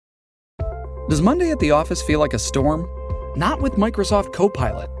Does Monday at the office feel like a storm? Not with Microsoft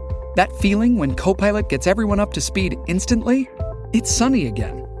Copilot. That feeling when Copilot gets everyone up to speed instantly? It's sunny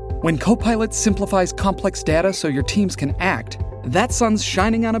again. When Copilot simplifies complex data so your teams can act, that sun's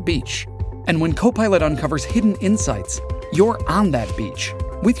shining on a beach. And when Copilot uncovers hidden insights, you're on that beach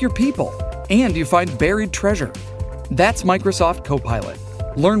with your people, and you find buried treasure. That's Microsoft Copilot.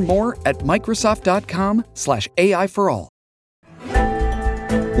 Learn more at Microsoft.com/AI for all.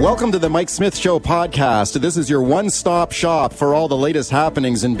 Welcome to the Mike Smith Show podcast. This is your one-stop shop for all the latest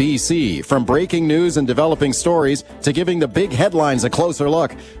happenings in BC. From breaking news and developing stories to giving the big headlines a closer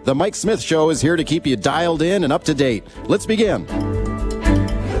look, the Mike Smith Show is here to keep you dialed in and up to date. Let's begin.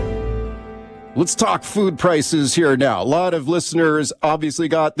 Let's talk food prices here now. A lot of listeners obviously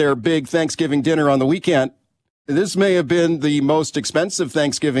got their big Thanksgiving dinner on the weekend. This may have been the most expensive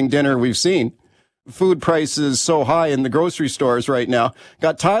Thanksgiving dinner we've seen. Food prices so high in the grocery stores right now.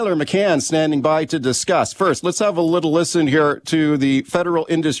 Got Tyler McCann standing by to discuss. First, let's have a little listen here to the Federal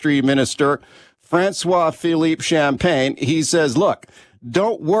Industry Minister, François-Philippe Champagne. He says, look,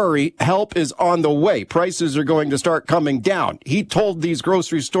 don't worry, help is on the way. Prices are going to start coming down. He told these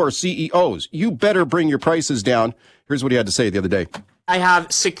grocery store CEOs, you better bring your prices down. Here's what he had to say the other day. I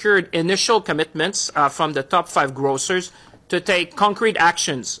have secured initial commitments from the top 5 grocers to take concrete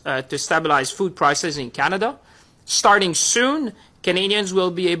actions to stabilize food prices in Canada. Starting soon, Canadians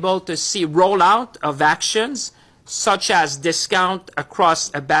will be able to see rollout of actions such as discount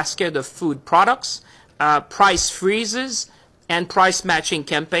across a basket of food products, price freezes, and price matching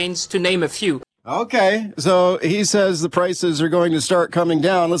campaigns, to name a few. Okay, so he says the prices are going to start coming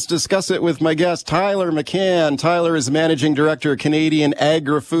down. Let's discuss it with my guest, Tyler McCann. Tyler is Managing Director of Canadian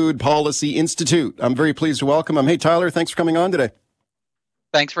Agri-Food Policy Institute. I'm very pleased to welcome him. Hey, Tyler, thanks for coming on today.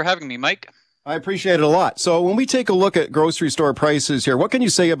 Thanks for having me, Mike. I appreciate it a lot. So when we take a look at grocery store prices here, what can you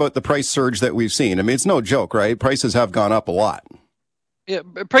say about the price surge that we've seen? I mean, it's no joke, right? Prices have gone up a lot. Yeah,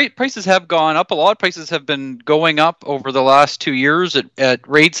 prices have gone up a lot. Prices have been going up over the last 2 years at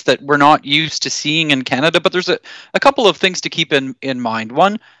rates that we're not used to seeing in Canada. But there's a couple of things to keep in mind.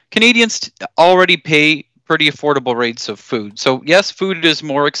 One, Canadians already pay pretty affordable rates of food. So yes, food is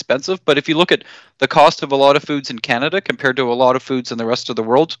more expensive, but if you look at the cost of a lot of foods in Canada compared to a lot of foods in the rest of the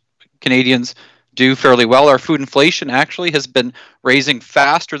world, Canadians do fairly well. Our food inflation actually has been raising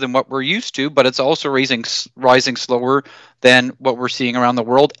faster than what we're used to, but it's also rising slower than what we're seeing around the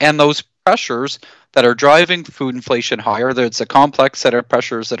world. And those pressures that are driving food inflation higher, there's a complex set of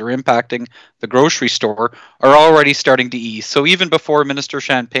pressures that are impacting the grocery store, are already starting to ease. So even before Minister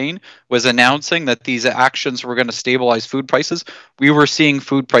Champagne was announcing that these actions were going to stabilize food prices, we were seeing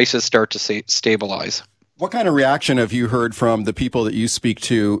food prices start to stabilize. What kind of reaction have you heard from the people that you speak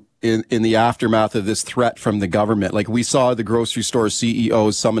to in the aftermath of this threat from the government? Like, we saw the grocery store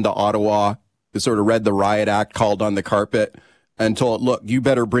CEOs summoned to Ottawa, who sort of read the riot act, called on the carpet, and told, look, you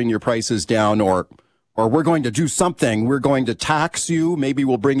better bring your prices down or we're going to do something. We're going to tax you. Maybe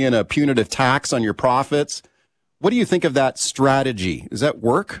we'll bring in a punitive tax on your profits. What do you think of that strategy? Does that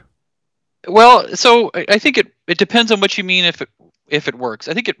work? Well, so I think it depends on what you mean if it works.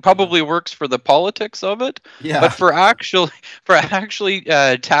 I think it probably works for the politics of it, but for actually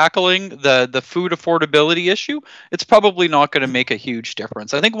tackling the food affordability issue, it's probably not going to make a huge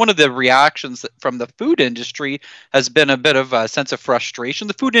difference. I think one of the reactions from the food industry has been a bit of a sense of frustration.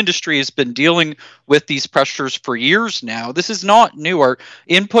 The food industry has been dealing with these pressures for years now. This is not new. Our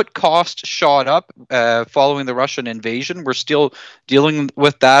input costs shot up following the Russian invasion. We're still dealing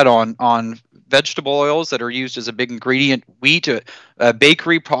with that on vegetable oils that are used as a big ingredient. Wheat,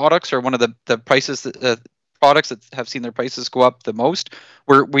 bakery products are one of the prices products that have seen their prices go up the most.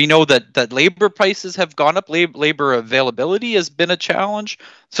 We know that labor prices have gone up. Labor availability has been a challenge.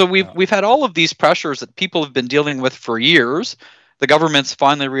 So we've had all of these pressures that people have been dealing with for years. The government's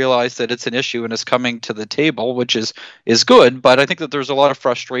finally realized that it's an issue and is coming to the table, which is good. But I think that there's a lot of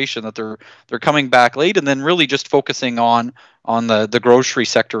frustration that they're coming back late and then really just focusing on the grocery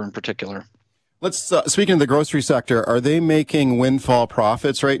sector in particular. Let's, speaking of the grocery sector, are they making windfall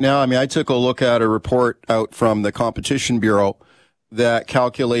profits right now? I mean, I took a look at a report out from the Competition Bureau that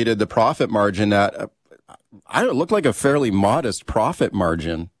calculated the profit margin at, it looked like a fairly modest profit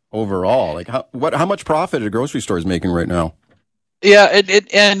margin overall. Like, how much profit are grocery stores making right now? Yeah,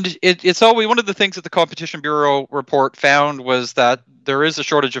 it's always one of the things that the Competition Bureau report found was that there is a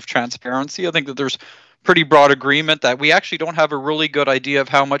shortage of transparency. I think that there's pretty broad agreement that we actually don't have a really good idea of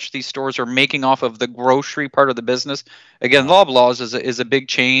how much these stores are making off of the grocery part of the business. Again, Loblaws is a big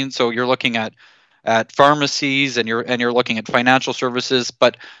chain, so you're looking at pharmacies and you're looking at financial services,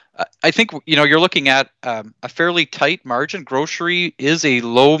 but I think you're looking at a fairly tight margin. Grocery is a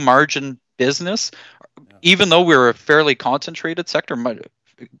low margin business, even though we're a fairly concentrated sector,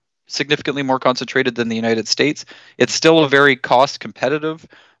 significantly more concentrated than the United States, it's still a very cost competitive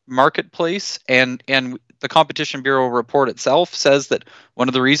marketplace. And the Competition Bureau report itself says that one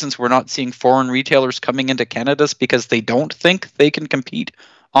of the reasons we're not seeing foreign retailers coming into Canada is because they don't think they can compete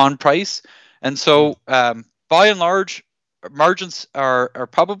on price. And so by and large, margins are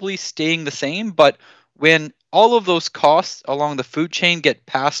probably staying the same, but when all of those costs along the food chain get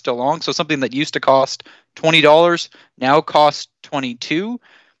passed along, so something that used to cost $20 now costs $22,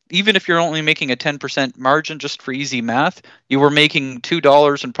 even if you're only making a 10% margin, just for easy math, you were making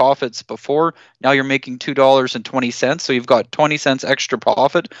 $2 in profits before. Now you're making $2.20. So you've got 20 cents extra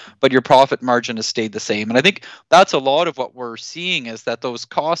profit, but your profit margin has stayed the same. And I think that's a lot of what we're seeing, is that those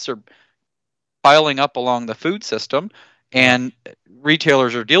costs are piling up along the food system, and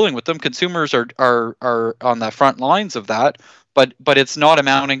retailers are dealing with them. Consumers are on the front lines of that, but it's not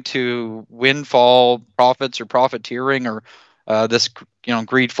amounting to windfall profits or profiteering or this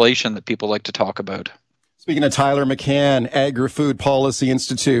greedflation that people like to talk about. Speaking of Tyler McCann, Agri-Food Policy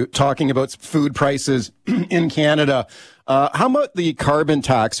Institute, talking about food prices in Canada. How about the carbon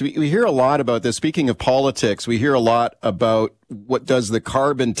tax? We hear a lot about this. Speaking of politics, we hear a lot about what does the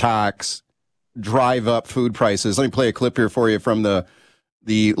carbon tax drive up food prices. Let me play a clip here for you from the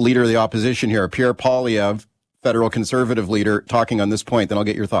leader of the opposition here, Pierre Poilievre, federal conservative leader, talking on this point. Then I'll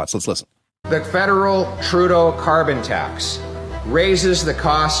get your thoughts. Let's listen. The federal Trudeau carbon tax raises the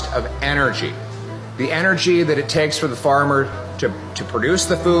cost of energy, the energy that it takes for the farmer to produce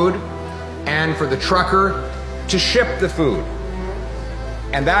the food and for the trucker to ship the food.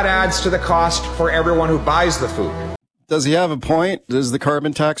 And that adds to the cost for everyone who buys the food. Does he have a point? Does the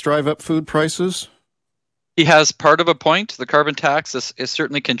carbon tax drive up food prices? He has part of a point. The carbon tax is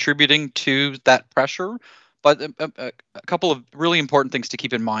certainly contributing to that pressure. But a couple of really important things to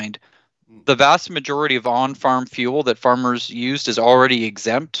keep in mind. The vast majority of on-farm fuel that farmers used is already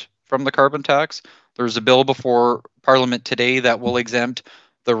exempt from the carbon tax. There's a bill before Parliament today that will exempt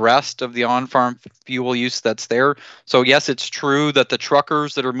the rest of the on-farm fuel use that's there. So yes, it's true that the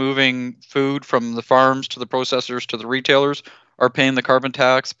truckers that are moving food from the farms to the processors to the retailers are paying the carbon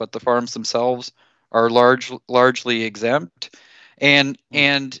tax, but the farms themselves are largely exempt. And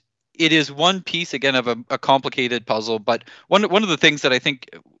it is one piece, again, of a complicated puzzle. But one of the things that I think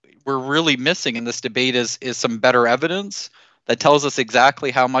we're really missing in this debate is some better evidence that tells us exactly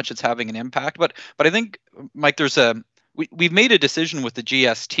how much it's having an impact. But I think, Mike, we've made a decision with the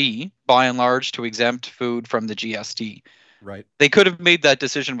GST, by and large, to exempt food from the GST. Right. They could have made that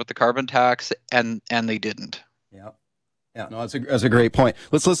decision with the carbon tax, and they didn't. Yeah, no, that's a great point.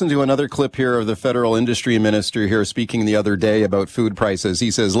 Let's listen to another clip here of the federal industry minister here speaking the other day about food prices.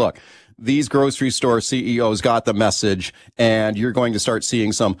 He says, look, these grocery store CEOs got the message, and you're going to start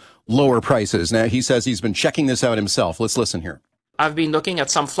seeing some lower prices. Now, he says he's been checking this out himself. Let's listen here. I've been looking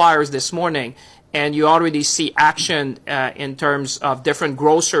at some flyers this morning, and you already see action in terms of different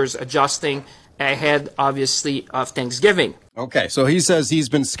grocers adjusting ahead, obviously, of Thanksgiving. Okay, so he says he's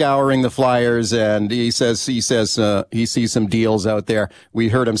been scouring the flyers, and he says he sees some deals out there. We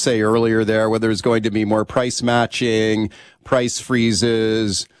heard him say earlier there whether there's going to be more price matching, price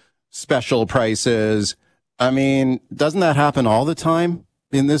freezes, special prices. I mean, doesn't that happen all the time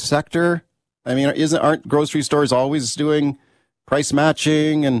in this sector? I mean, aren't grocery stores always doing price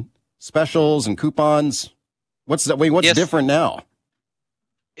matching and specials and coupons? What's Yes. different now?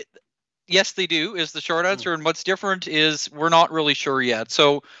 Yes, they do, is the short answer. And what's different is we're not really sure yet.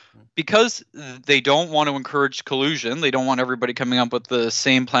 So because they don't want to encourage collusion, they don't want everybody coming up with the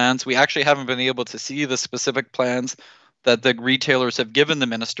same plans. We actually haven't been able to see the specific plans that the retailers have given the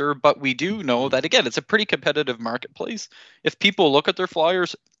minister. But we do know that, again, it's a pretty competitive marketplace. If people look at their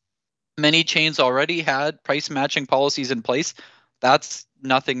flyers, many chains already had price matching policies in place. That's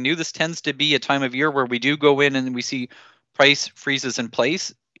nothing new. This tends to be a time of year where we do go in and we see price freezes in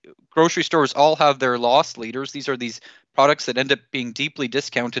place. Grocery stores all have their loss leaders. These are these products that end up being deeply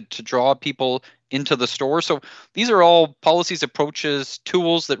discounted to draw people into the store. So these are all policies, approaches,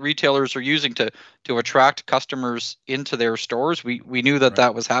 tools that retailers are using to attract customers into their stores. We knew that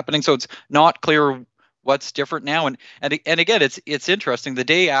that was happening. So it's not clear what's different now. And again, it's interesting. The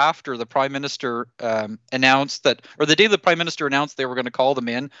day after the Prime Minister announced that, or the day the Prime Minister announced they were going to call them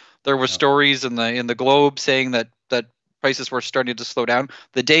in, there were stories in the Globe saying that prices were starting to slow down.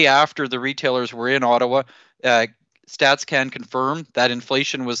 The day after the retailers were in Ottawa, StatsCan confirmed that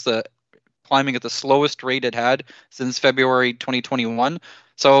inflation was climbing at the slowest rate it had since February 2021.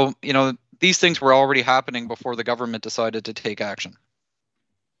 So, these things were already happening before the government decided to take action.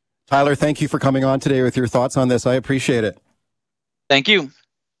 Tyler, thank you for coming on today with your thoughts on this. I appreciate it. Thank you.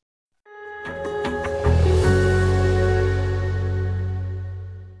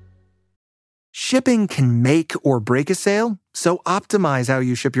 Shipping can make or break a sale, so optimize how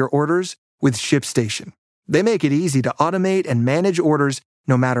you ship your orders with ShipStation. They make it easy to automate and manage orders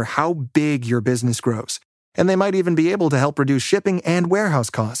no matter how big your business grows. And they might even be able to help reduce shipping and warehouse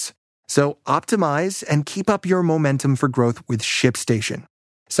costs. So optimize and keep up your momentum for growth with ShipStation.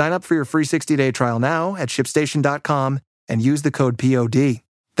 Sign up for your free 60-day trial now at ShipStation.com and use the code POD.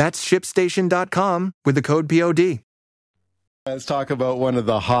 That's ShipStation.com with the code POD. Let's talk about one of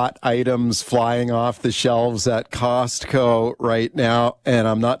the hot items flying off the shelves at Costco right now. And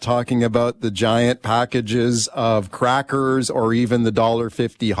I'm not talking about the giant packages of crackers or even the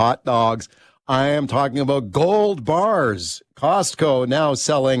 $1.50 hot dogs. I am talking about gold bars. Costco now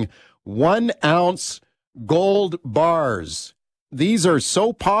selling 1 ounce gold bars. These are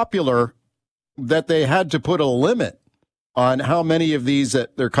so popular that they had to put a limit on how many of these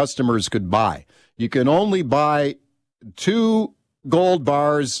that their customers could buy. You can only buy 2 gold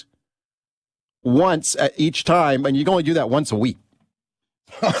bars once at each time, and you can only do that once a week.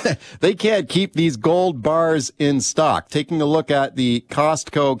 They can't keep these gold bars in stock. Taking a look at the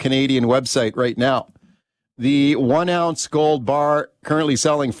Costco Canadian website right now, the 1 ounce gold bar currently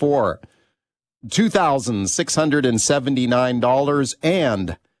selling for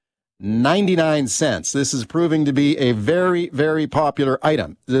 $2,679.99. This is proving to be a very, very popular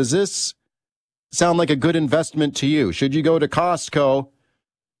item. Does this sound like a good investment to you? Should you go to Costco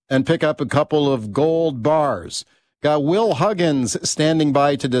and pick up a couple of gold bars? Got Will Huggins standing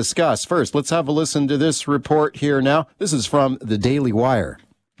by to discuss. First, let's have a listen to this report here now. This is from the Daily Wire.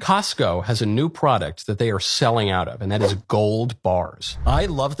 Costco has a new product that they are selling out of, and that is gold bars. I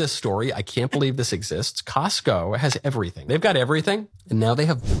love this story. I can't believe this exists. Costco has everything. They've got everything, and now they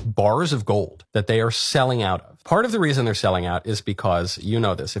have bars of gold that they are selling out of. Part of the reason they're selling out is because, you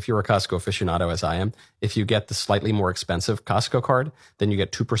know this, if you're a Costco aficionado as I am, if you get the slightly more expensive Costco card, then you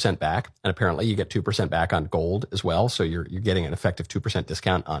get 2% back, and apparently you get 2% back on gold as well, so you're getting an effective 2%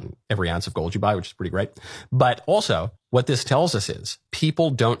 discount on every ounce of gold you buy, which is pretty great. But also, what this tells us is people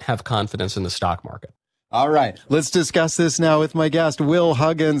don't have confidence in the stock market. All right, let's discuss this now with my guest, Will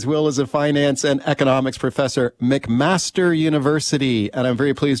Huggins. Will is a finance and economics professor, McMaster University, and I'm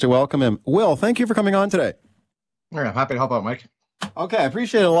very pleased to welcome him. Will, thank you for coming on today. Yeah, I'm happy to help out, Mike. Okay, I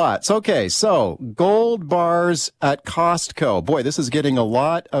appreciate it a lot. So gold bars at Costco. Boy, this is getting a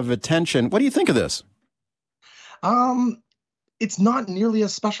lot of attention. What do you think of this? It's not nearly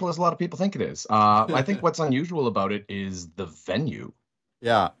as special as a lot of people think it is. I think what's unusual about it is the venue.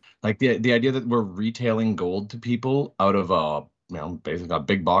 Yeah. Like the idea that we're retailing gold to people out of basically a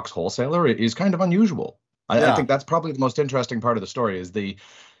big box wholesaler is kind of unusual. I think that's probably the most interesting part of the story is the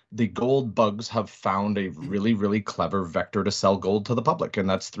gold bugs have found a really, really clever vector to sell gold to the public, and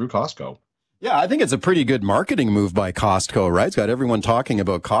that's through Costco. Yeah, I think it's a pretty good marketing move by Costco, right? It's got everyone talking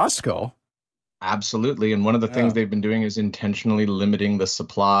about Costco. Absolutely. And one of the things they've been doing is intentionally limiting the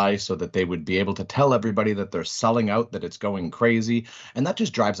supply so that they would be able to tell everybody that they're selling out, that it's going crazy. And that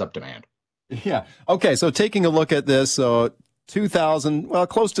just drives up demand. Yeah. Okay. So taking a look at this, so $2,000,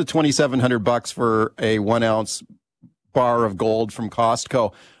 close to $2,700 for a 1 ounce bar of gold from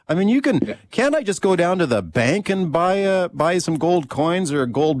Costco. I mean, can't I just go down to the bank and buy some gold coins or a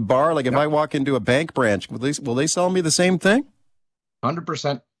gold bar? Like if I walk into a bank branch, will they sell me the same thing?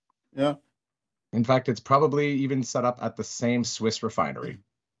 100%. Yeah. In fact, it's probably even set up at the same Swiss refinery.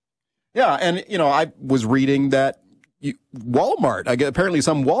 Yeah, and I was reading that Walmart, apparently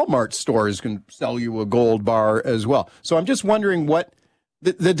some Walmart stores can sell you a gold bar as well. So I'm just wondering what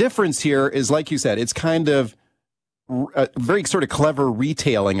the difference here is. Like you said, it's kind of a very sort of clever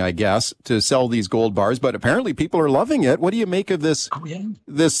retailing, I guess, to sell these gold bars. But apparently people are loving it. What do you make of this?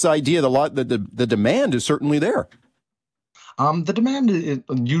 This idea? The demand is certainly there. The demand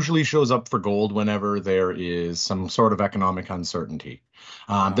usually shows up for gold whenever there is some sort of economic uncertainty.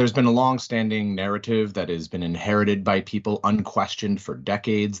 There's been a long-standing narrative that has been inherited by people unquestioned for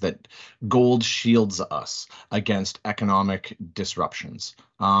decades that gold shields us against economic disruptions.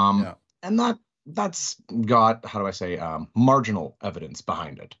 And that's got, marginal evidence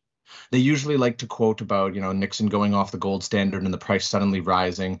behind it. They usually like to quote about, Nixon going off the gold standard and the price suddenly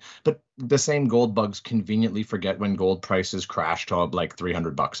rising. But the same gold bugs conveniently forget when gold prices crashed to like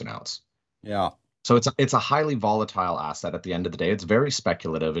 $300 an ounce. Yeah. So it's a highly volatile asset at the end of the day. It's very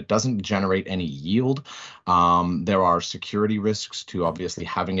speculative. It doesn't generate any yield. There are security risks to obviously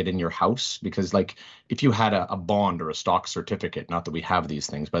having it in your house because like if you had a bond or a stock certificate, not that we have these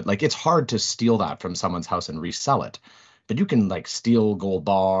things, but like it's hard to steal that from someone's house and resell it. But you can like steal gold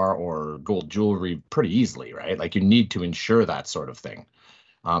bar or gold jewelry pretty easily, right? Like you need to insure that sort of thing.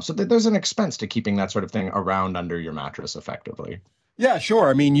 So there's an expense to keeping that sort of thing around under your mattress effectively. Yeah, sure.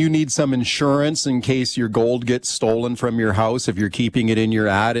 I mean, you need some insurance in case your gold gets stolen from your house if you're keeping it in your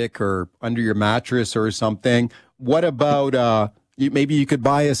attic or under your mattress or something. What about maybe you could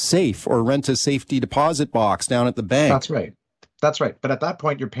buy a safe or rent a safety deposit box down at the bank? That's right. That's right. But at that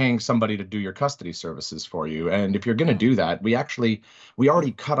point, you're paying somebody to do your custody services for you. And if you're going to do that, we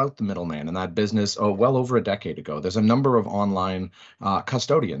already cut out the middleman in that business, well over a decade ago. There's a number of online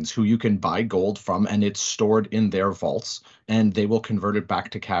custodians who you can buy gold from, and it's stored in their vaults, and they will convert it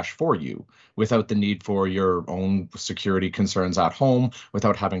back to cash for you without the need for your own security concerns at home,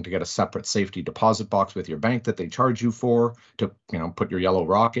 without having to get a separate safety deposit box with your bank that they charge you for to, put your yellow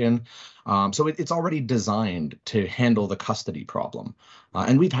rock in. So it's already designed to handle the custody problem.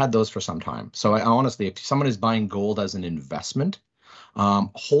 And we've had those for some time. So I honestly, if someone is buying gold as an investment,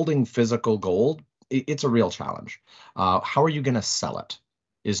 holding physical gold, it's a real challenge. How are you going to sell it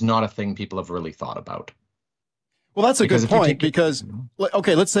is not a thing people have really thought about. Well, that's a good point because,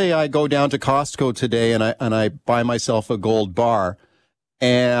 okay, let's say I go down to Costco today and I buy myself a gold bar,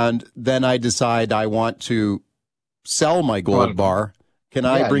 and then I decide I want to sell my gold bar. Can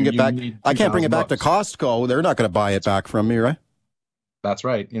I bring it back? I can't bring it back to Costco. They're not going to buy it back from me, right? That's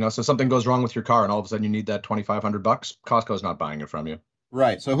right. So something goes wrong with your car and all of a sudden you need that $2,500. Costco's not buying it from you.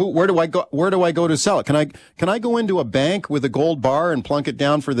 Right. So where do I go? Where do I go to sell it? Can I go into a bank with a gold bar and plunk it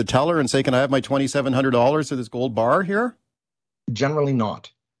down for the teller and say, can I have my $2,700 for this gold bar here? Generally not.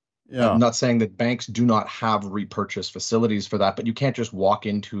 Yeah. I'm not saying that banks do not have repurchase facilities for that, but you can't just walk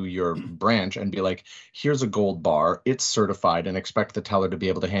into your branch and be like, here's a gold bar, it's certified, and expect the teller to be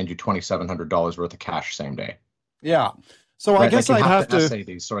able to hand you $2,700 worth of cash same day. Yeah. So I guess I'd have to say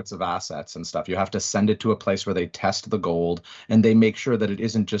these sorts of assets and stuff. You have to send it to a place where they test the gold and they make sure that it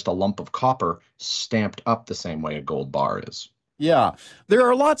isn't just a lump of copper stamped up the same way a gold bar is. Yeah, there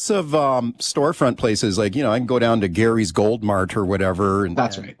are lots of storefront places like, I can go down to Gary's Gold Mart or whatever.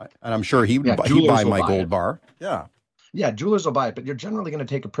 That's right. And I'm sure he'd buy my gold bar. Yeah. Yeah, jewelers will buy it, but you're generally going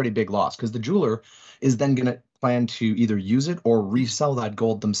to take a pretty big loss because the jeweler is then going to plan to either use it or resell that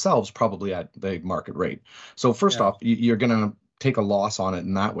gold themselves, probably at the market rate. So first off, you're going to take a loss on it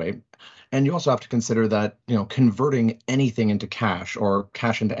in that way. And you also have to consider that, converting anything into cash or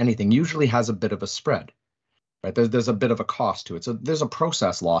cash into anything usually has a bit of a spread. Right, there's a bit of a cost to it. So there's a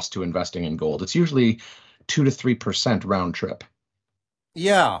process loss to investing in gold. It's usually 2 to 3% round trip.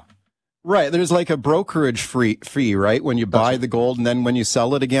 Yeah, right. There's like a brokerage fee, right? When you buy the gold and then when you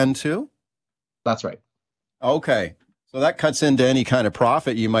sell it again too? That's right. Okay. So that cuts into any kind of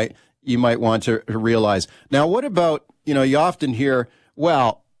profit you might want to realize. Now, what about, you often hear,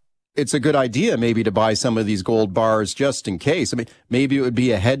 well, it's a good idea maybe to buy some of these gold bars just in case. I mean, maybe it would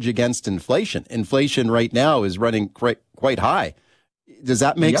be a hedge against inflation. Inflation right now is running quite high. Does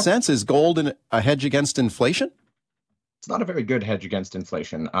that make sense? Is gold a hedge against inflation? It's not a very good hedge against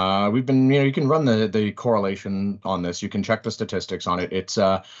inflation. We've been, you can run the correlation on this. You can check the statistics on it. It's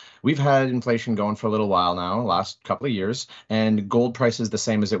we've had inflation going for a little while now, last couple of years, and gold price is the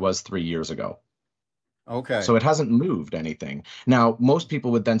same as it was 3 years ago. Okay. So it hasn't moved anything. Now, most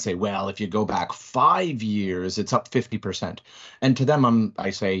people would then say, well, if you go back 5 years, it's up 50%. And to them,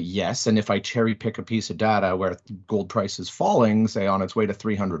 I say yes. And if I cherry pick a piece of data where gold price is falling, say on its way to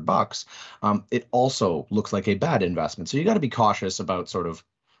 $300, it also looks like a bad investment. So you got to be cautious about sort of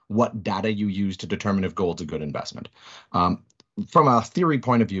what data you use to determine if gold's a good investment. From a theory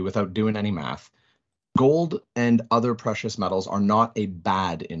point of view, without doing any math, gold and other precious metals are not a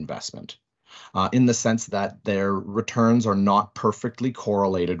bad investment. In the sense that their returns are not perfectly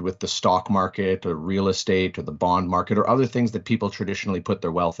correlated with the stock market or real estate or the bond market or other things that people traditionally put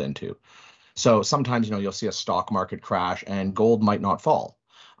their wealth into. So sometimes, you'll see a stock market crash and gold might not fall.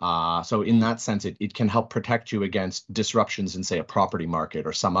 So in that sense, it can help protect you against disruptions in, say, a property market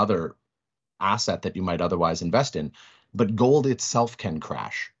or some other asset that you might otherwise invest in. But gold itself can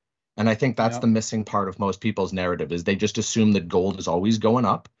crash. And I think that's the missing part of most people's narrative is they just assume that gold is always going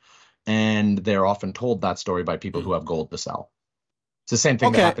up. And they're often told that story by people who have gold to sell. It's the same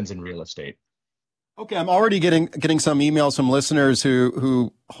thing that happens in real estate. Okay, I'm already getting some emails from listeners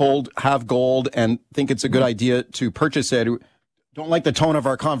who have gold and think it's a good idea to purchase it. Who don't like the tone of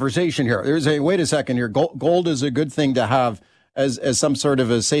our conversation here. Wait a second here. Gold is a good thing to have as some sort of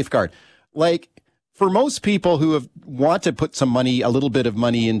a safeguard. Like for most people who want to put a little bit of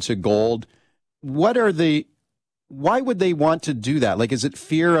money into gold, why would they want to do that? Like, is it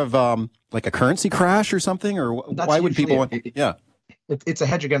fear of like a currency crash or something? Or why would people want? It's a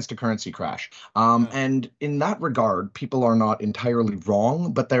hedge against a currency crash. And in that regard, people are not entirely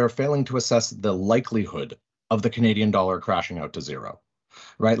wrong, but they're failing to assess the likelihood of the Canadian dollar crashing out to zero.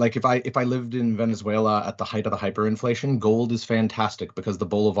 right? Like if I lived in Venezuela at the height of the hyperinflation, gold is fantastic because the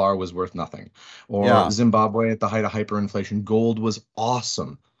bolivar was worth nothing. Or Yeah. Zimbabwe at the height of hyperinflation, gold was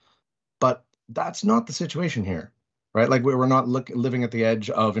awesome. But that's not the situation here, right? Like we're not living at the edge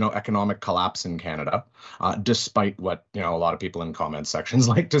of, economic collapse in Canada, despite what, a lot of people in comment sections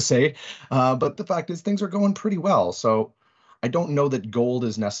like to say. But the fact is things are going pretty well. So I don't know that gold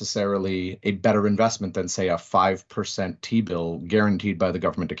is necessarily a better investment than, say, a 5% T-bill guaranteed by the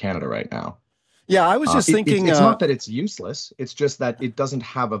government of Canada right now. Yeah, I was just thinking. It's not that it's useless. It's just that it doesn't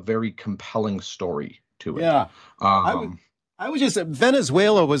have a very compelling story to it. Yeah, I was. I was just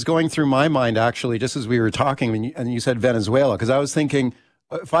Venezuela was going through my mind actually, just as we were talking, and you said Venezuela, because I was thinking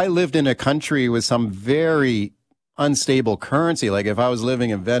if I lived in a country with some very unstable currency, like if I was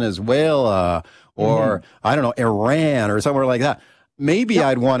living in Venezuela or I don't know, Iran or somewhere like that, maybe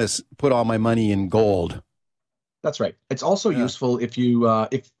I'd want to put all my money in gold. That's right. It's also useful if you,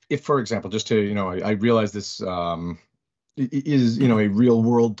 if for example, just to, I realize this is, a real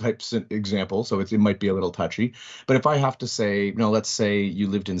world type example, so it might be a little touchy. But if I have to say, let's say you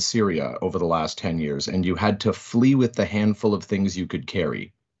lived in Syria over the last 10 years and you had to flee with the handful of things you could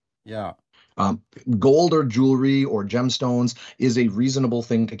carry. Yeah. Gold or jewelry or gemstones is a reasonable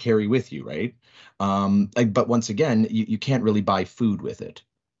thing to carry with you, right? But once again, you can't really buy food with it.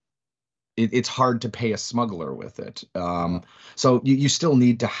 It's hard to pay a smuggler with it. So you still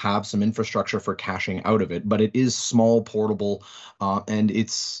need to have some infrastructure for cashing out of it, but it is small, portable, and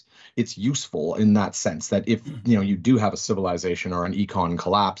it's useful in that sense that if you do have a civilization or an econ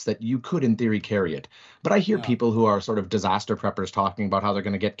collapse, that you could in theory carry it. But I hear people who are sort of disaster preppers talking about how they're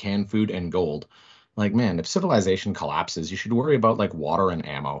going to get canned food and gold. Like, man, if civilization collapses, you should worry about like water and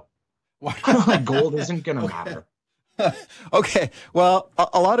ammo. Like gold isn't going to matter. Okay, well,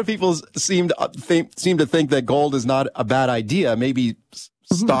 a lot of people seem to think that gold is not a bad idea. Maybe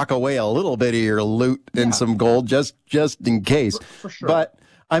stock away a little bit of your loot in some gold just in case. For sure. But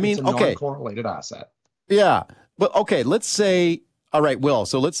I mean, it's a non-correlated asset. Yeah, but okay, let's say, all right, Will.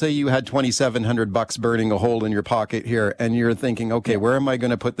 So let's say you had $2,700 burning a hole in your pocket here, and you're thinking, okay, where am I going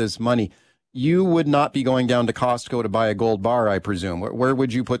to put this money? You would not be going down to Costco to buy a gold bar, I presume. Where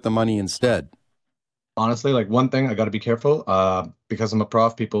would you put the money instead? Honestly, like one thing I got to be careful because I'm a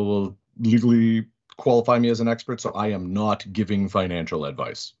prof, people will legally qualify me as an expert. So I am not giving financial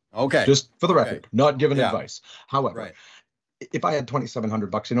advice. Okay. Just for the record, not giving advice. However, Right. if I had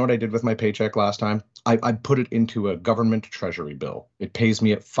 $2,700, you know what I did with my paycheck last time? I put it into a government treasury bill. It pays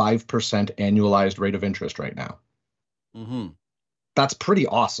me at 5% annualized rate of interest right now. That's pretty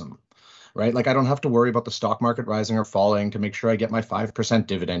awesome. Right? Like I don't have to worry about the stock market rising or falling to make sure I get my 5%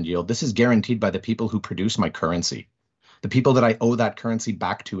 dividend yield. This is guaranteed by the people who produce my currency, the people that I owe that currency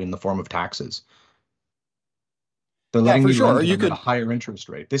back to in the form of taxes. They're letting me lend them at a higher interest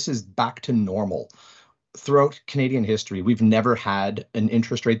rate. This is back to normal. Throughout Canadian history, we've never had an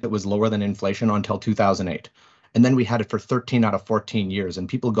interest rate that was lower than inflation until 2008. And then we had it for 13 out of 14 years, and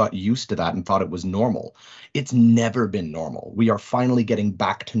people got used to that and thought it was normal. It's never been normal. We are finally getting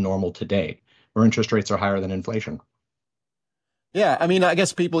back to normal today, where interest rates are higher than inflation. Yeah, I mean, I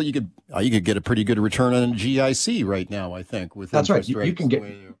guess people you could get a pretty good return on GIC right now. I think with that's right. You can get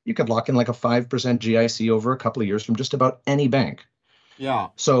you could lock in like a 5% GIC over a couple of years from just about any bank. Yeah.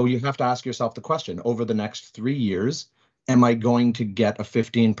 So you have to ask yourself the question: over the next 3 years, am I going to get a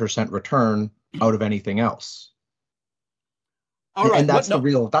 15% return out of anything else? All right. And that's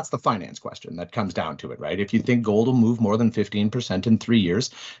that's the finance question that comes down to it, right? If you think gold will move more than 15% in 3 years,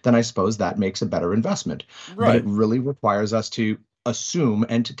 then I suppose that makes a better investment. Right. But it really requires us to assume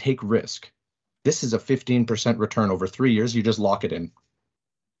and to take risk. This is a 15% return over 3 years. You just lock it in.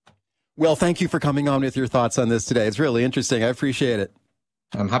 Well, thank you for coming on with your thoughts on this today. It's really interesting. I appreciate it.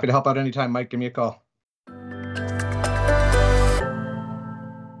 I'm happy to help out anytime, Mike. Give me a call.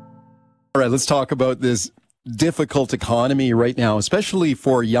 All right, let's talk about this difficult economy right now, especially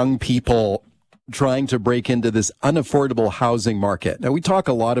for young people trying to break into this unaffordable housing market. Now, we talk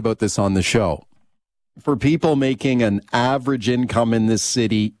a lot about this on the show. For people making an average income in this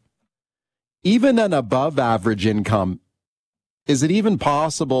city, even an above average income, is it even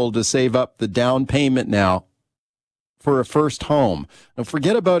possible to save up the down payment now for a first home? Now,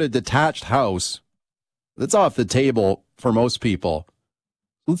 forget about a detached house. That's off the table for most people.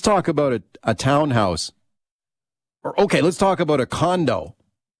 Let's talk about a townhouse. Or, okay, let's talk about a condo.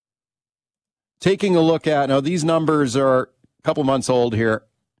 Taking a look at, now these numbers are a couple months old here.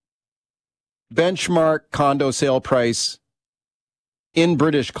 Benchmark condo sale price in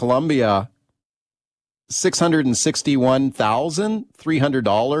British Columbia,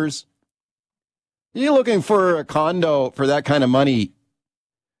 $661,300. You're looking for a condo for that kind of money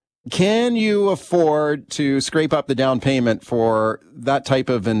Can you afford to scrape up the down payment for that type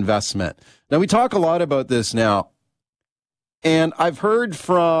of investment? Now, we talk a lot about this now, and I've heard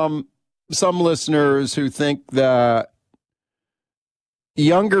from some listeners who think that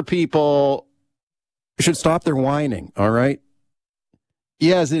younger people should stop their whining, all right?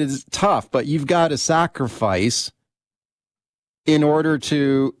 Yes, it is tough, but you've got to sacrifice in order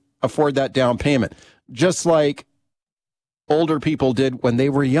to afford that down payment, just like older people did when they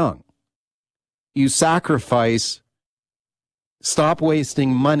were young. You sacrifice, stop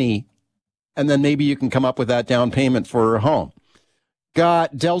wasting money, and then maybe you can come up with that down payment for a home.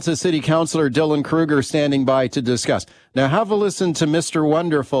 Got Delta City Councilor Dylan Kruger standing by to discuss. Now have a listen to Mr.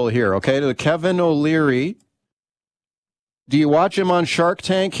 Wonderful here, okay, to Kevin O'Leary. Do you watch him on Shark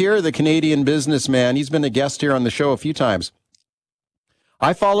Tank here, the Canadian businessman? He's been a guest here on the show a few times.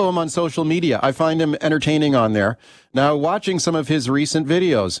 I follow him on social media. I find him entertaining on there. Now, watching some of his recent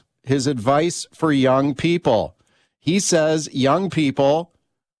videos, his advice for young people. He says young people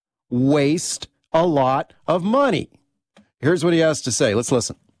waste a lot of money. Here's what he has to say. Let's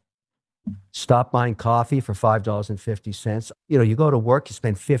listen. Stop buying coffee for $5.50. You go to work, you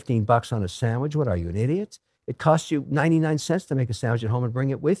spend $15 on a sandwich. What are you, an idiot? It costs you 99 cents to make a sandwich at home and bring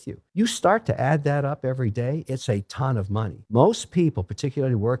it with you. You start to add that up every day, it's a ton of money. Most people,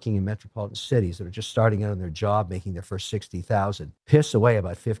 particularly working in metropolitan cities that are just starting out on their job, making their first $60,000, piss away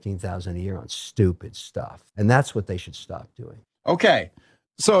about $15,000 a year on stupid stuff. And that's what they should stop doing. Okay.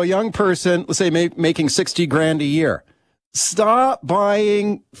 So a young person, let's say making 60 grand a year, stop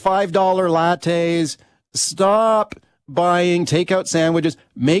buying $5 lattes, stop buying takeout sandwiches,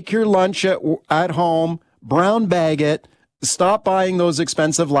 make your lunch at home, brown bag it, stop buying those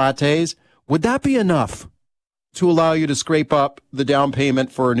expensive lattes. Would that be enough to allow you to scrape up the down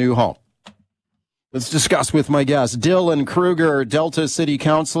payment for a new home? Let's discuss with my guest, Dylan Kruger, Delta City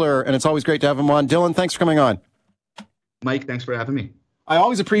Councilor, and it's always great to have him on. Dylan, thanks for coming on. Mike, thanks for having me. I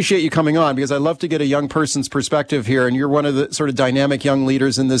always appreciate you coming on because I love to get a young person's perspective here, and you're one of the sort of dynamic young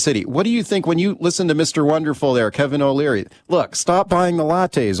leaders in the city. What do you think when you listen to Mr. Wonderful there, Kevin O'Leary? Look, stop buying the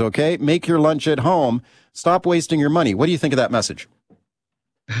lattes, okay? Make your lunch at home. Stop wasting your money. What do you think of that message?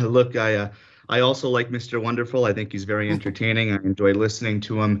 Look, I also like Mr. Wonderful. I think he's very entertaining. I enjoy listening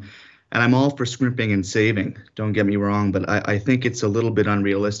to him. And I'm all for scrimping and saving. Don't get me wrong, but I think it's a little bit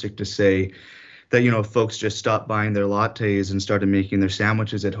unrealistic to say that, if folks just stopped buying their lattes and started making their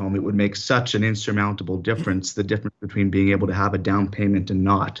sandwiches at home, it would make such an insurmountable difference, the difference between being able to have a down payment and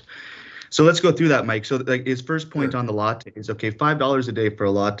not. So let's go through that, Mike. So his first point on the latte is, okay, $5 a day for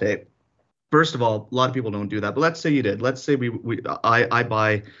a latte. First of all, a lot of people don't do that, but let's say you did. Let's say I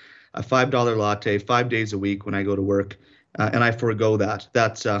buy a $5 latte 5 days a week when I go to work, and I forego that.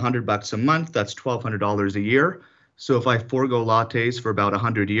 That's $100 a month. That's $1,200 a year. So if I forego lattes for about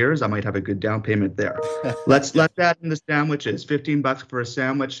 100 years, I might have a good down payment there. Let's add in the sandwiches. $15 for a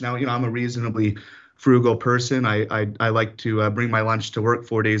sandwich. Now, I'm a reasonably frugal person. I like to bring my lunch to work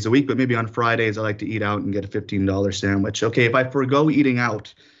 4 days a week, but maybe on Fridays I like to eat out and get a $15 sandwich. Okay, if I forego eating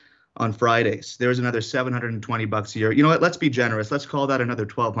out on Fridays, there's another $720 a year. You know what? Let's be generous. Let's call that another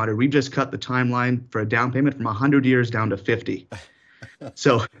 $1,200. We just cut the timeline for a down payment from 100 years down to 50.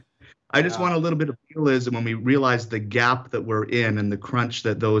 So I just want a little bit of realism when we realize the gap that we're in and the crunch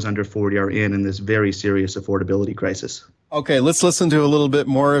that those under 40 are in this very serious affordability crisis. Okay, let's listen to a little bit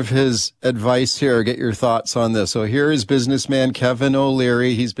more of his advice here. Get your thoughts on this. So here is businessman Kevin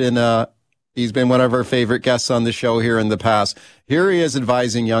O'Leary. He's been one of our favorite guests on the show here in the past. Here he is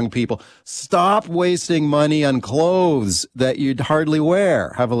advising young people, stop wasting money on clothes that you'd hardly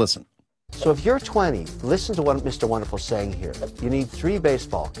wear. Have a listen. So if you're 20, listen to what Mr. Wonderful's saying here. You need 3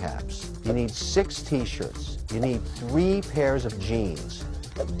 baseball caps. You need 6 T-shirts. You need 3 pairs of jeans,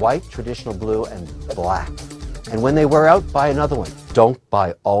 white, traditional blue, and black. And when they wear out, buy another one. Don't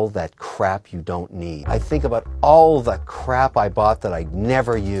buy all that crap you don't need. I think about all the crap I bought that I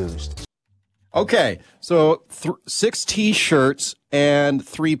never used. Okay, so 6 T-shirts and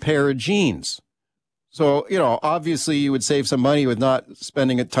 3 pair of jeans. So, obviously you would save some money with not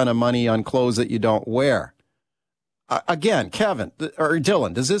spending a ton of money on clothes that you don't wear. Again, Kevin or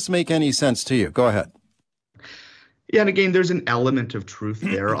Dylan, does this make any sense to you? Go ahead. Yeah, and again, there's an element of truth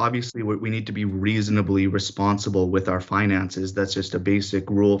there. Obviously, we need to be reasonably responsible with our finances. That's just a basic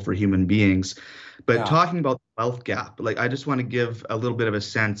rule for human beings. But talking about the wealth gap, I just want to give a little bit of a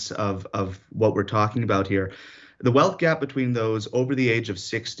sense of what we're talking about here. The wealth gap between those over the age of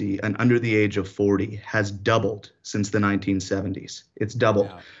 60 and under the age of 40 has doubled since the 1970s. It's doubled.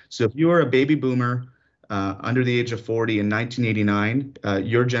 Yeah. So if you are a baby boomer, under the age of 40 in 1989,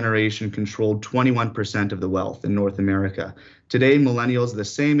 your generation controlled 21% of the wealth in North America. Today, millennials, the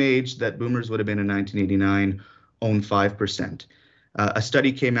same age that boomers would have been in 1989, own 5%. A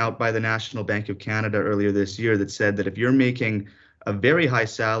study came out by the National Bank of Canada earlier this year that said that if you're making a very high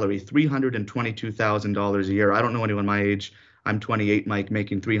salary, $322,000 a year, I don't know anyone my age, I'm 28, Mike,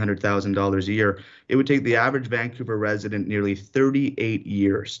 making $300,000 a year. It would take the average Vancouver resident nearly 38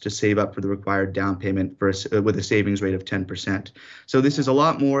 years to save up for the required down payment with a savings rate of 10%. So this is a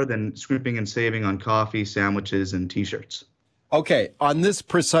lot more than scrimping and saving on coffee, sandwiches, and T-shirts. Okay, on this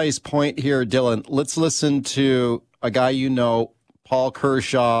precise point here, Dylan, let's listen to a guy you know, Paul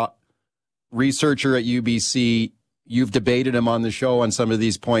Kershaw, researcher at UBC. You've debated him on the show on some of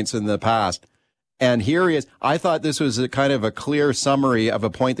these points in the past. And here he is. I thought this was a kind of a clear summary of a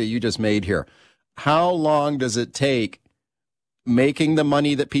point that you just made here. How long does it take making the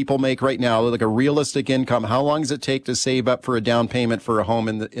money that people make right now, like a realistic income? How long does it take to save up for a down payment for a home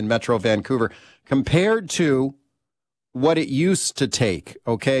in Metro Vancouver compared to what it used to take?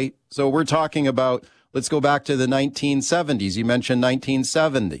 Okay. So we're talking about, let's go back to the 1970s. You mentioned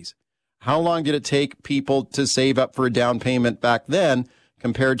 1970s. How long did it take people to save up for a down payment back then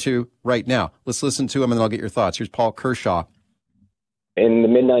compared to right now? Let's listen to him and then I'll get your thoughts. Here's Paul Kershaw. In the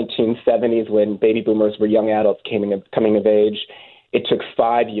mid-1970s, when baby boomers were young adults coming of age, it took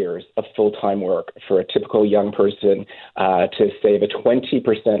 5 years of full-time work for a typical young person to save a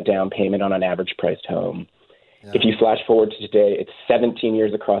 20% down payment on an average-priced home. Yeah. If you flash forward to today, it's 17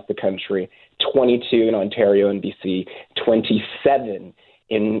 years across the country, 22 in Ontario and BC, 27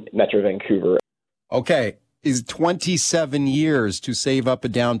 in Metro Vancouver. Okay. Is 27 years to save up a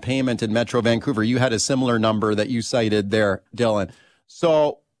down payment in Metro Vancouver. You had a similar number that you cited there, Dylan.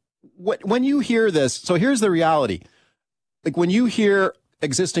 So when you hear this, so here's the reality. Like when you hear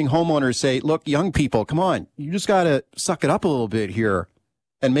existing homeowners say, look, young people, come on, you just got to suck it up a little bit here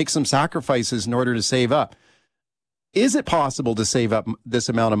and make some sacrifices in order to save up. Is it possible to save up this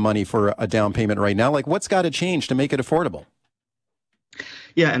amount of money for a down payment right now? Like what's got to change to make it affordable?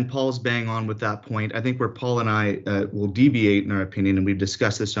 Yeah, and Paul's bang on with that point. I think where Paul and I will deviate in our opinion, and we've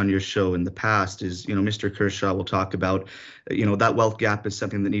discussed this on your show in the past, is, Mr. Kershaw will talk about, that wealth gap is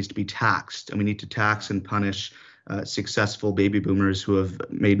something that needs to be taxed, and we need to tax and punish successful baby boomers who have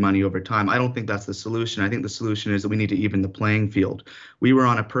made money over time. I don't think that's the solution. I think the solution is that we need to even the playing field. We were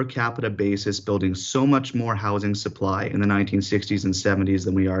on a per capita basis building so much more housing supply in the 1960s and 70s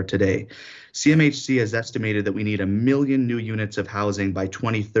than we are today. CMHC has estimated that we need 1 million new units of housing by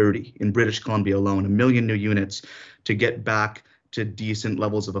 2030 in British Columbia alone, 1 million new units to get back to decent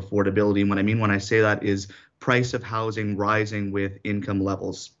levels of affordability. And what I mean when I say that is price of housing rising with income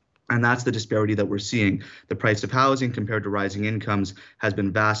levels. And that's the disparity that we're seeing. The price of housing compared to rising incomes has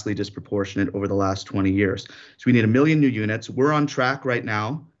been vastly disproportionate over the last 20 years. So we need 1 million new units. We're on track right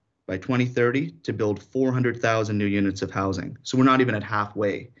now by 2030 to build 400,000 new units of housing. So we're not even at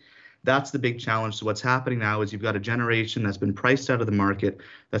halfway. That's the big challenge. So what's happening now is you've got a generation that's been priced out of the market,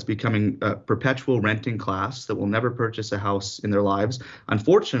 that's becoming a perpetual renting class that will never purchase a house in their lives.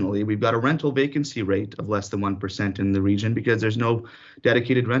 Unfortunately, we've got a rental vacancy rate of less than 1% in the region because there's no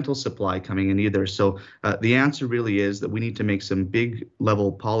dedicated rental supply coming in either. So the answer really is that we need to make some big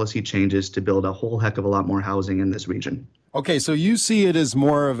level policy changes to build a whole heck of a lot more housing in this region. Okay, so you see it as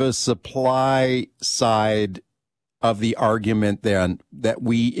more of a supply side of the argument then, that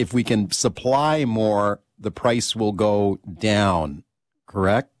if we can supply more, the price will go down,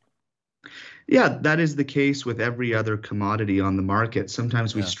 correct? Yeah, that is the case with every other commodity on the market.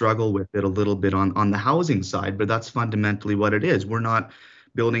 Sometimes we struggle with it a little bit on the housing side, but that's fundamentally what it is. We're not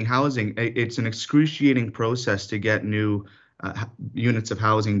building housing. It's an excruciating process to get new units of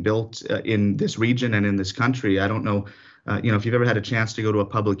housing built in this region and in this country. I don't know if you've ever had a chance to go to a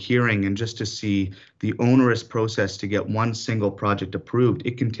public hearing and just to see the onerous process to get one single project approved,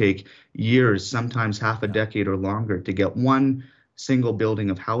 it can take years, sometimes half a decade or longer to get one single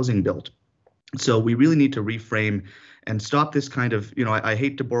building of housing built. So we really need to reframe and stop this kind of, I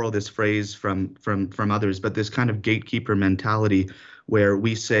hate to borrow this phrase from others, but this kind of gatekeeper mentality where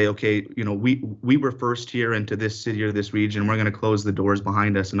we say, okay, we were first here into this city or this region, we're going to close the doors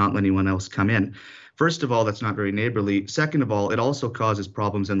behind us and not let anyone else come in. First of all, that's not very neighborly. Second of all, it also causes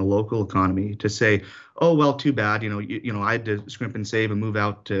problems in the local economy to say, oh, well, too bad. I had to scrimp and save and move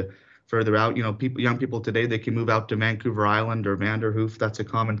out to further out. Young people today, they can move out to Vancouver Island or Vanderhoof. That's a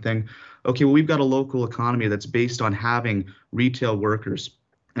common thing. Okay, well, we've got a local economy that's based on having retail workers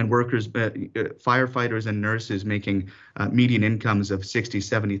and workers, firefighters and nurses making median incomes of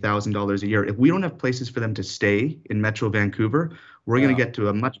 $60,000-$70,000 a year. If we don't have places for them to stay in Metro Vancouver, we're going to get to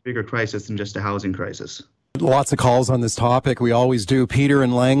a much bigger crisis than just a housing crisis. Lots of calls on this topic. We always do. Peter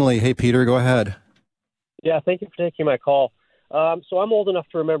and Langley. Hey, Peter, go ahead. Yeah, thank you for taking my call. So I'm old enough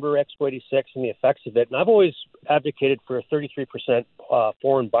to remember Expo 86 and the effects of it, and I've always advocated for a 33%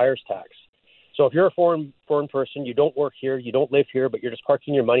 foreign buyer's tax. So if you're a foreign person, you don't work here, you don't live here, but you're just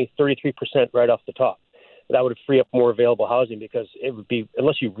parking your money, 33% right off the top. That would free up more available housing, because it would be,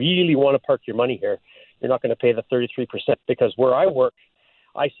 unless you really want to park your money here, you're not going to pay the 33%, because where I work,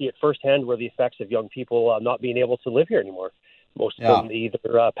 I see it firsthand where the effects of young people not being able to live here anymore. Most of them either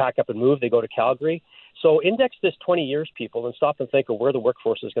pack up and move, they go to Calgary. So index this 20 years, people, and stop and think of where the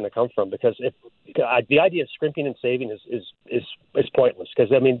workforce is going to come from, because the idea of scrimping and saving is pointless,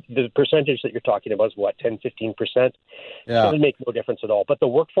 because, I mean, the percentage that you're talking about is, what, 10, 15%? Yeah. It doesn't make no difference at all. But the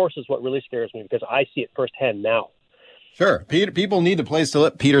workforce is what really scares me, because I see it firsthand now. Sure. Peter, people need a place to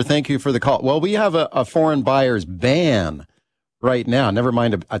live. Peter, thank you for the call. Well, we have a foreign buyer's ban right now, never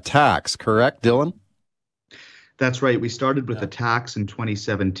mind a tax, correct, Dylan? That's right. We started with a tax in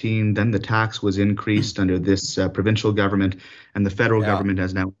 2017. Then the tax was increased under this provincial government, and the federal government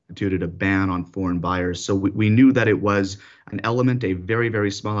has now instituted a ban on foreign buyers. So we knew that it was an element, a very, very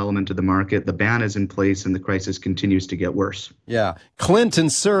small element of the market. The ban is in place, and the crisis continues to get worse. Yeah. Clint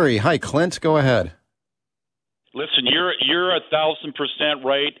in Surrey. Hi, Clint. Go ahead. Listen, you're 1,000%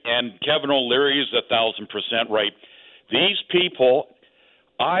 right, and Kevin O'Leary is 1,000% right. These people,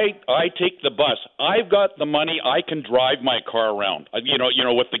 I take the bus. I've got the money. I can drive my car around. You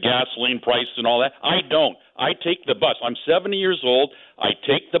know, with the gasoline price and all that. I don't. I take the bus. I'm 70 years old. I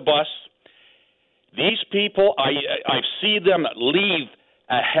take the bus. These people, I see them leave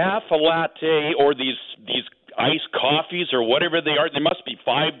a half a latte or these iced coffees or whatever they are. They must be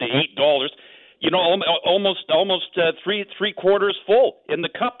 $5 to $8. You know, almost three quarters full in the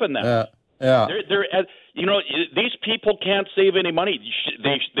cup in them. Yeah. They're you know, these people can't save any money.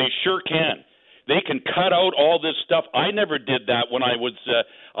 They sure can. They can cut out all this stuff. I never did that when I was.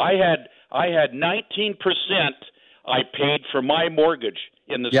 I had 19% I paid for my mortgage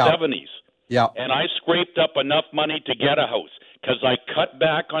in the 70s. Yeah. And I scraped up enough money to get a house because I cut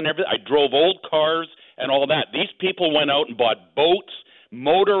back on everything. I drove old cars and all that. These people went out and bought boats,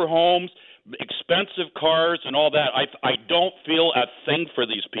 motor homes, expensive cars, and all that. I don't feel a thing for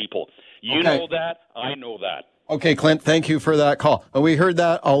these people. You know that. I know that. Okay, Clint, thank you for that call. We heard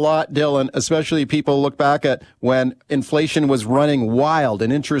that a lot, Dylan, especially people look back at when inflation was running wild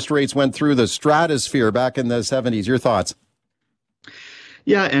and interest rates went through the stratosphere back in the 70s. Your thoughts?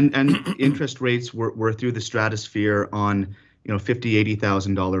 Yeah, and interest rates were through the stratosphere on, you know, $50,000,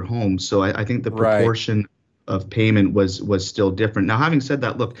 $80,000 homes. So I think the proportion of payment was still different. Now, having said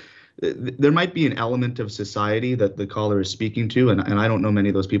that, look, there might be an element of society that the caller is speaking to, and I don't know many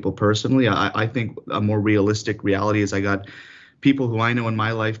of those people personally. I think a more realistic reality is I got people who I know in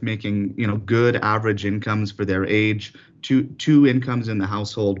my life making, you know, good average incomes for their age, two incomes in the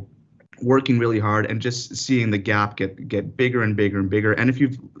household, working really hard, and just seeing the gap get bigger and bigger and bigger. And if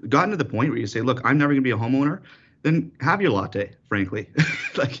you've gotten to the point where you say, look, I'm never going to be a homeowner, then have your latte, frankly.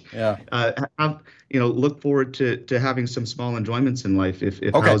 Look forward to having some small enjoyments in life if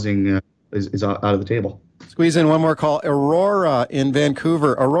housing is out of the table. Squeeze in one more call. Aurora in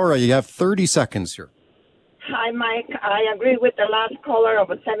Vancouver. Aurora, you have 30 seconds here. Hi, Mike. I agree with the last caller of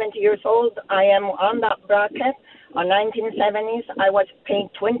 70 years old. I am on that bracket. On 1970s, I was paying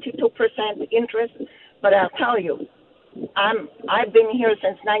 22% interest, but I'll tell you, I've been here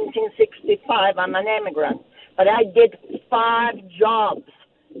since 1965. I'm an immigrant. But I did 5 jobs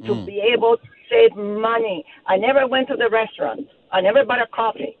to be able to save money. I never went to the restaurant. I never bought a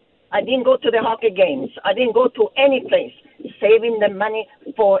coffee. I didn't go to the hockey games. I didn't go to any place, saving the money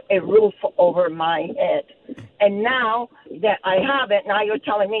for a roof over my head. And now that I have it, now you're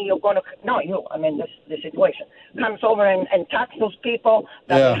telling me you're going to, the situation comes over and tax those people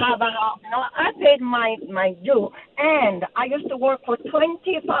that have a house. No, I paid my due, and I used to work for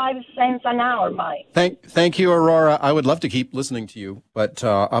 25 cents an hour, Mike. Thank you, Aurora. I would love to keep listening to you, but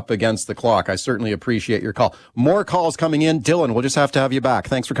up against the clock. I certainly appreciate your call. More calls coming in. Dylan, we'll just have to have you back.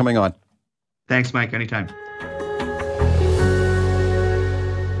 Thanks for coming on. Thanks, Mike. Anytime.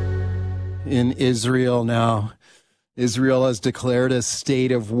 In Israel now. Israel has declared a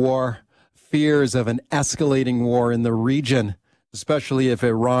state of war. Fears of an escalating war in the region, especially if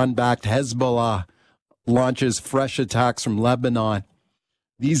Iran-backed Hezbollah launches fresh attacks from Lebanon.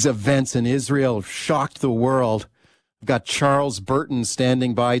 These events in Israel have shocked the world. We've got Charles Burton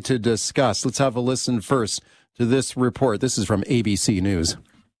standing by to discuss. Let's have a listen first to this report. This is from ABC News.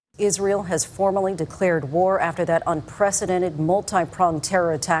 Israel has formally declared war after that unprecedented multi-pronged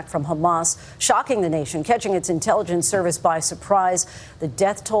terror attack from Hamas, shocking the nation, catching its intelligence service by surprise. The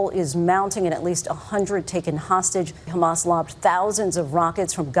death toll is mounting and at least 100 taken hostage. Hamas lobbed thousands of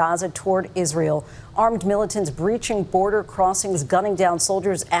rockets from Gaza toward Israel. Armed militants breaching border crossings, gunning down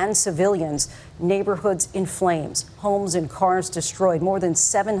soldiers and civilians. Neighborhoods in flames, homes and cars destroyed. More than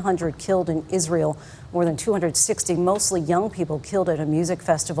 700 killed in Israel. More than 260, mostly young people, killed at a music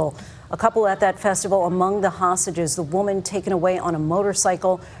festival. A couple at that festival. Among the hostages, the woman taken away on a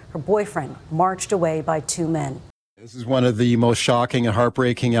motorcycle. Her boyfriend marched away by two men. This is one of the most shocking and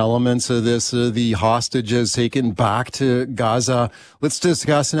heartbreaking elements of this, the hostages taken back to Gaza. Let's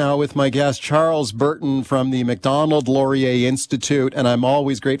discuss now with my guest, Charles Burton from the Macdonald Laurier Institute, and I'm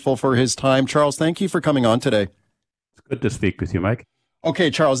always grateful for his time. Charles, thank you for coming on today. It's good to speak with you, Mike. Okay,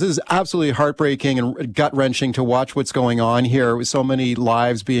 Charles, this is absolutely heartbreaking and gut-wrenching to watch what's going on here with so many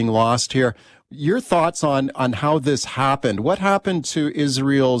lives being lost here. Your thoughts on how this happened? What happened to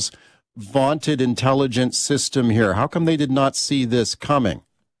Israel's vaunted intelligence system here? How come they did not see this coming?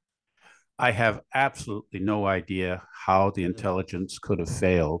 I have absolutely no idea how the intelligence could have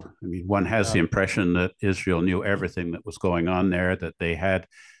failed. I mean, one has the impression that Israel knew everything that was going on there, that they had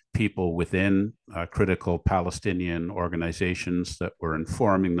people within critical Palestinian organizations that were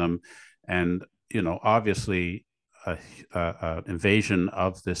informing them. And, you know, obviously, an invasion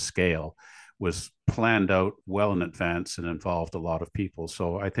of this scale was planned out well in advance and involved a lot of people.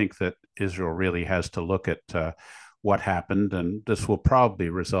 So I think that Israel really has to look at what happened, and this will probably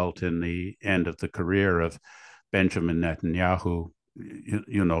result in the end of the career of Benjamin Netanyahu,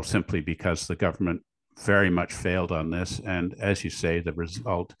 you know, simply because the government very much failed on this. And as you say, the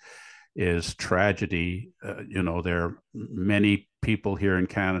result is tragedy. You know, there are many people here in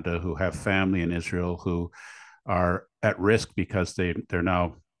Canada who have family in Israel who are at risk because they're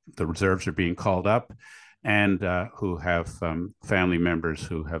now, the reserves are being called up, and who have family members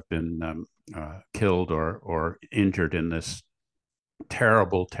who have been killed or injured in this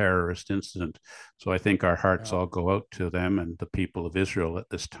terrible terrorist incident. So I think our hearts all go out to them and the people of Israel at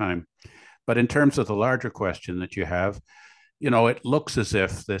this time. But in terms of the larger question that you have, you know, it looks as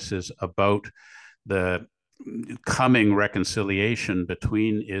if this is about the coming reconciliation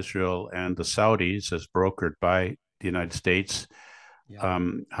between Israel and the Saudis as brokered by the United States.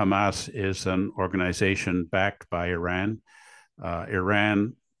 Hamas is an organization backed by Iran.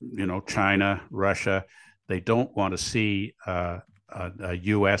 Iran, you know, China, Russia, they don't want to see a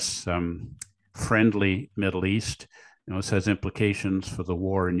U.S. Friendly Middle East. You know, this has implications for the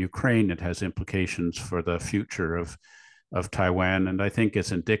war in Ukraine. It has implications for the future of Taiwan. And I think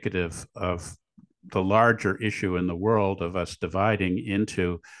it's indicative of the larger issue in the world of us dividing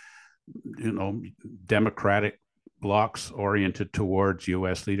into, you know, democratic blocs oriented towards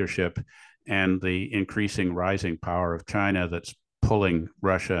U.S. leadership and the increasing rising power of China that's pulling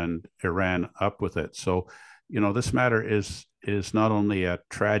Russia and Iran up with it. So, you know, this matter is not only a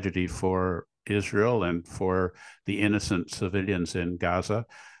tragedy for Israel and for the innocent civilians in Gaza,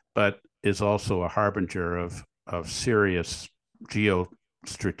 but is also a harbinger of serious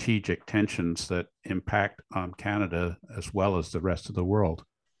geostrategic tensions that impact on Canada as well as the rest of the world.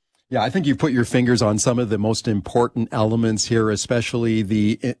 Yeah, I think you put your fingers on some of the most important elements here, especially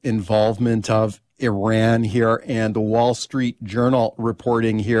the involvement of Iran here, and the Wall Street Journal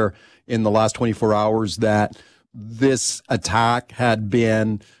reporting here in the last 24 hours that this attack had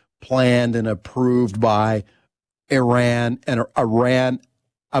been planned and approved by Iran, and Iran,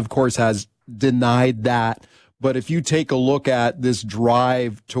 of course, has denied that. But if you take a look at this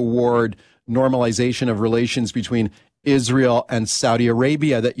drive toward normalization of relations between Israel and Saudi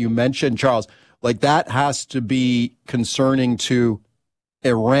Arabia that you mentioned, Charles, like that has to be concerning to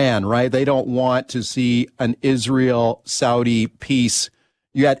Iran, right? They don't want to see an Israel-Saudi peace.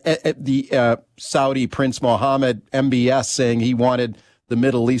 You had the Saudi Prince Mohammed, MBS, saying he wanted the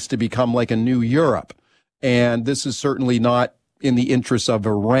Middle East to become like a new Europe. And this is certainly not in the interests of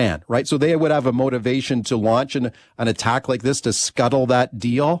Iran, right? So they would have a motivation to launch an attack like this to scuttle that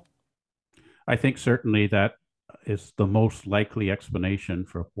deal? I think certainly that is the most likely explanation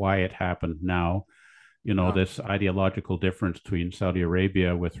for why it happened now. You know, this ideological difference between Saudi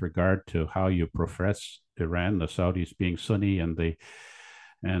Arabia with regard to how you profess Iran, the Saudis being Sunni and the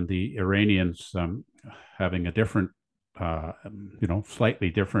Iranians having a different,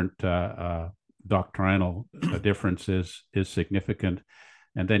 slightly different doctrinal differences is significant.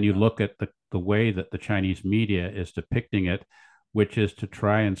 And then you look at the way that the Chinese media is depicting it, which is to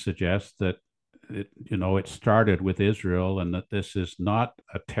try and suggest that it started with Israel and that this is not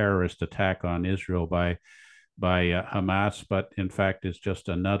a terrorist attack on Israel by by Hamas, but in fact is just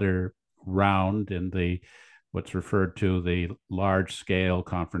another round in the what's referred to the large-scale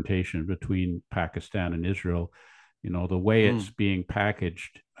confrontation between Pakistan and Israel. The way it's being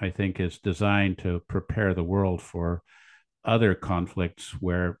packaged, I think, is designed to prepare the world for other conflicts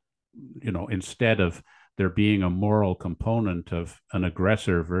where, instead of there being a moral component of an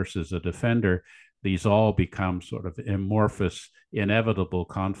aggressor versus a defender, these all become sort of amorphous, inevitable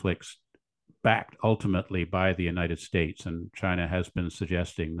conflicts backed ultimately by the United States. And China has been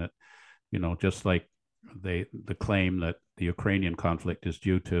suggesting that, just like the claim that the Ukrainian conflict is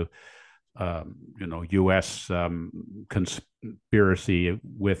due to, U.S. Conspiracy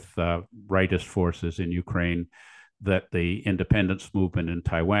with rightist forces in Ukraine, that the independence movement in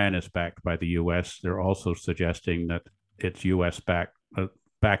Taiwan is backed by the U.S. They're also suggesting that it's U.S.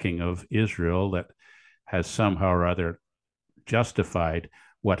 backing of Israel that has somehow or other justified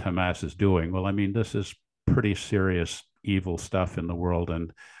what Hamas is doing. Well, I mean, this is pretty serious evil stuff in the world,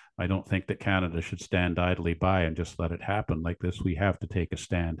 and I don't think that Canada should stand idly by and just let it happen like this. We have to take a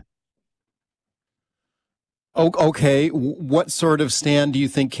stand. Okay, what sort of stand do you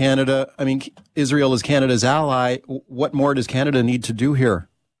think Canada, Israel is Canada's ally. What more does Canada need to do here?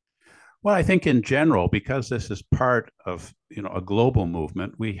 Well, I think in general, because this is part of a global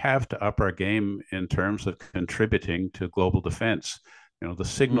movement, we have to up our game in terms of contributing to global defense. The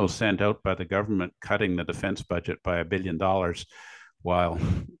signal sent out by the government cutting the defense budget by $1 billion, while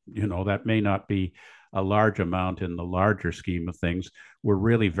that may not be a large amount in the larger scheme of things, we're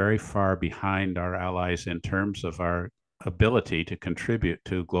really very far behind our allies in terms of our ability to contribute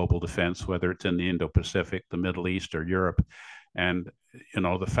to global defense, whether it's in the Indo-Pacific, the Middle East, or Europe. And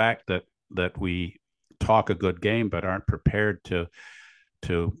the fact that we talk a good game but aren't prepared to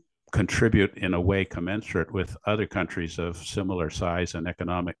contribute in a way commensurate with other countries of similar size and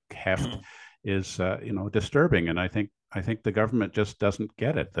economic heft is disturbing. And I think the government just doesn't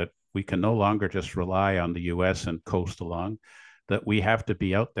get it, that we can no longer just rely on the U.S. and coast along, that we have to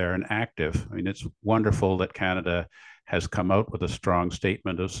be out there and active. I mean, it's wonderful that Canada has come out with a strong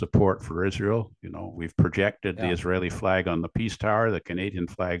statement of support for Israel. We've projected the Israeli flag on the Peace Tower, the Canadian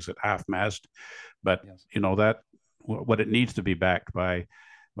flag's at half-mast. But, that what it needs to be backed by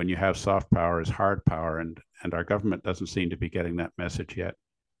when you have soft power is hard power, and our government doesn't seem to be getting that message yet.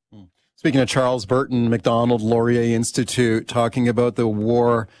 Speaking of Charles Burton, Macdonald Laurier Institute, talking about the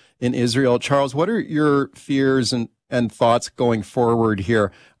war in Israel. Charles, what are your fears and thoughts going forward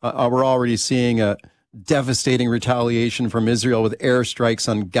here? We're already seeing a devastating retaliation from Israel with airstrikes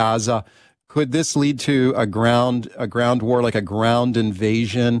on Gaza. Could this lead to a ground war, like a ground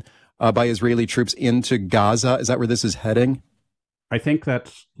invasion by Israeli troops into Gaza? Is that where this is heading? I think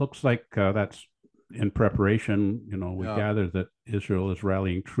that looks like that's in preparation. We gather that Israel is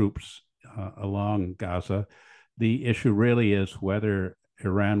rallying troops along Gaza. The issue really is whether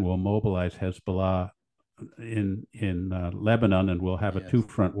Iran will mobilize Hezbollah in Lebanon, and we'll have a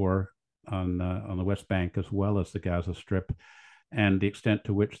two-front war on the West Bank as well as the Gaza Strip, and the extent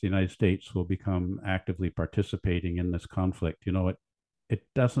to which the United States will become actively participating in this conflict. It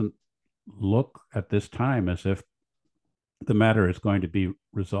doesn't look at this time as if the matter is going to be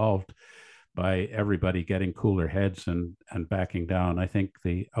resolved by everybody getting cooler heads and backing down. I think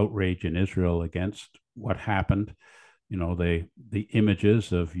the outrage in Israel against what happened, the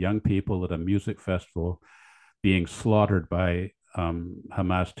images of young people at a music festival being slaughtered by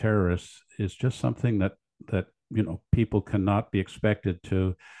Hamas terrorists is just something that people cannot be expected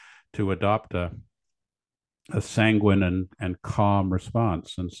to adopt a sanguine and calm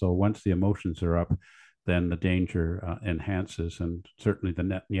response. And so once the emotions are up, then the danger enhances. And certainly the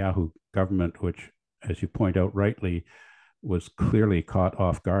Netanyahu government, which, as you point out rightly, was clearly caught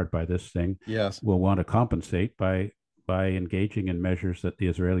off guard by this thing, will want to compensate by engaging in measures that the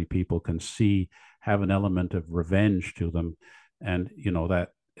Israeli people can see have an element of revenge to them. And, that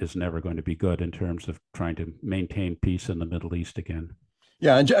is never going to be good in terms of trying to maintain peace in the Middle East again.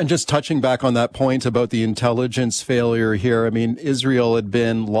 Yeah, and just touching back on that point about the intelligence failure here, I mean, Israel had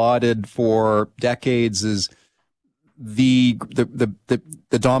been lauded for decades as the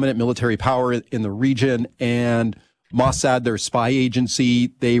dominant military power in the region, and Mossad, their spy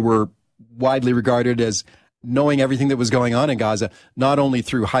agency, they were widely regarded as knowing everything that was going on in Gaza, not only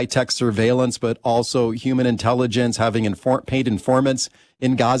through high-tech surveillance, but also human intelligence, having paid informants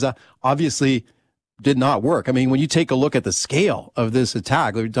in Gaza. Obviously, did not work. I mean, when you take a look at the scale of this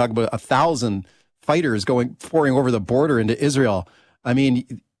attack, we talk about 1,000 fighters pouring over the border into Israel. I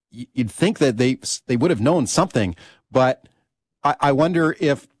mean, you'd think that they would have known something, but I wonder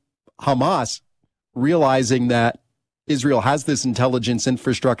if Hamas, realizing that Israel has this intelligence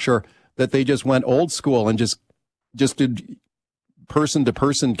infrastructure, that they just went old school and just just did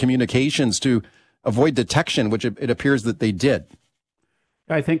person-to-person communications to avoid detection, which it appears that they did.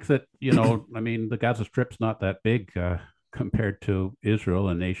 I think that, the Gaza Strip's not that big compared to Israel,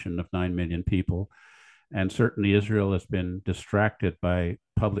 a nation of 9 million people. And certainly Israel has been distracted by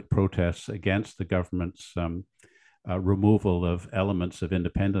public protests against the government's removal of elements of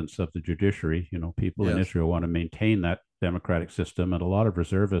independence of the judiciary. People in Israel want to maintain that democratic system, and a lot of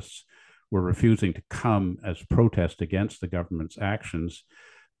reservists were refusing to come as protest against the government's actions.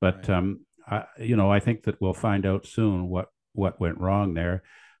 But, I think that we'll find out soon what went wrong there.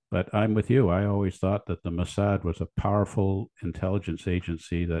 But I'm with you. I always thought that the Mossad was a powerful intelligence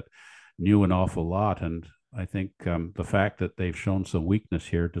agency that knew an awful lot. And I think the fact that they've shown some weakness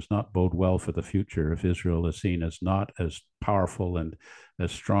here does not bode well for the future if Israel is seen as not as powerful and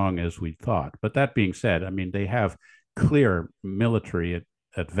as strong as we thought. But that being said, they have clear military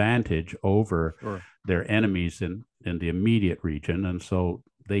advantage over their enemies in the immediate region. And so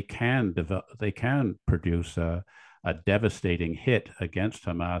they can produce a devastating hit against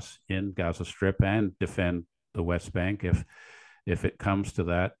Hamas in Gaza Strip and defend the West Bank if it comes to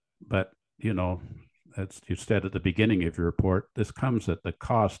that. But, as you said at the beginning of your report, this comes at the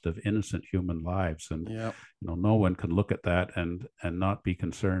cost of innocent human lives. And, no one can look at that and not be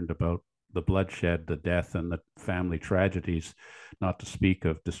concerned about the bloodshed, the death, and the family tragedies, not to speak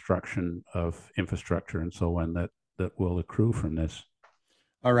of destruction of infrastructure and so on that will accrue from this.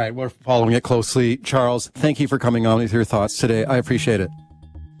 All right, we're following it closely. Charles, thank you for coming on with your thoughts today. I appreciate it.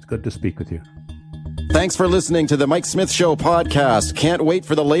 It's good to speak with you. Thanks for listening to the Mike Smith Show podcast. Can't wait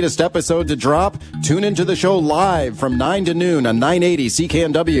for the latest episode to drop? Tune into the show live from 9 to noon on 980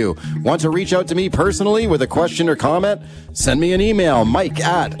 CKNW. Want to reach out to me personally with a question or comment? Send me an email,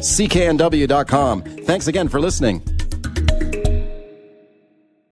 mike@cknw.com. Thanks again for listening.